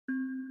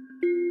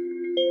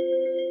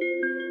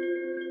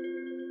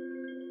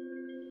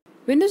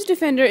Windows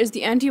Defender is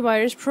the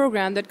antivirus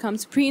program that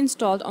comes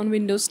pre-installed on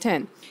Windows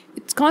 10.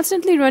 It's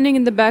constantly running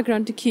in the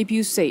background to keep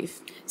you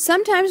safe.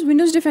 Sometimes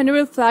Windows Defender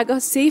will flag a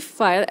safe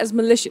file as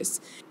malicious.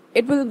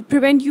 It will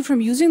prevent you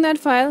from using that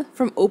file,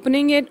 from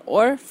opening it,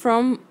 or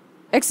from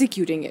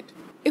executing it.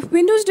 If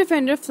Windows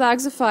Defender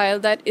flags a file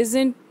that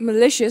isn't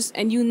malicious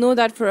and you know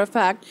that for a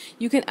fact,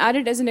 you can add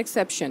it as an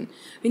exception.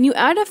 When you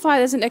add a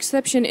file as an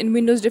exception in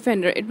Windows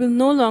Defender, it will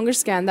no longer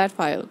scan that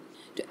file.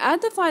 To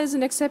add the file as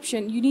an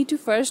exception, you need to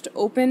first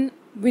open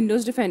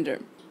Windows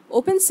Defender.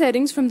 Open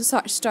Settings from the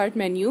Start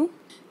menu,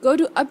 go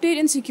to Update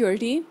and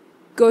Security,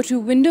 go to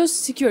Windows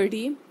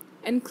Security,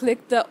 and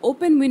click the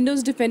Open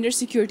Windows Defender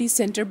Security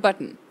Center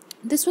button.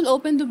 This will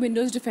open the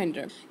Windows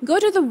Defender. Go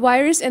to the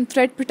Virus and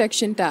Threat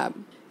Protection tab.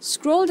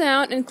 Scroll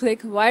down and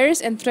click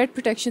Virus and Threat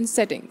Protection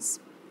Settings.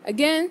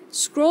 Again,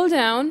 scroll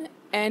down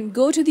and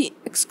go to the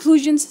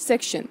Exclusions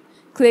section.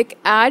 Click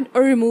Add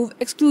or Remove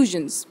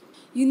Exclusions.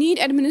 You need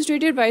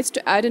administrative rights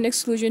to add an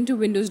exclusion to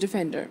Windows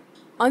Defender.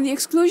 On the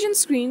exclusion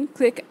screen,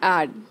 click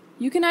Add.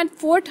 You can add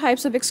 4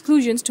 types of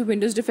exclusions to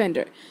Windows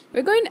Defender.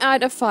 We're going to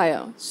add a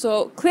file.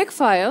 So click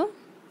File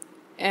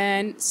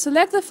and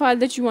select the file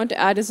that you want to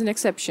add as an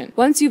exception.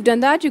 Once you've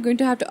done that, you're going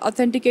to have to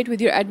authenticate with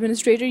your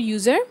administrator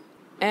user,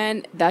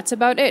 and that's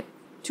about it.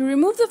 To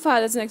remove the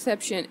file as an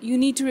exception, you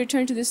need to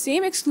return to the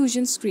same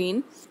exclusion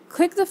screen,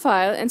 click the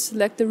file, and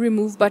select the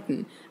Remove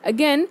button.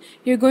 Again,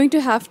 you're going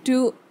to have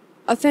to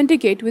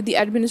authenticate with the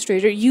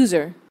administrator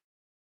user.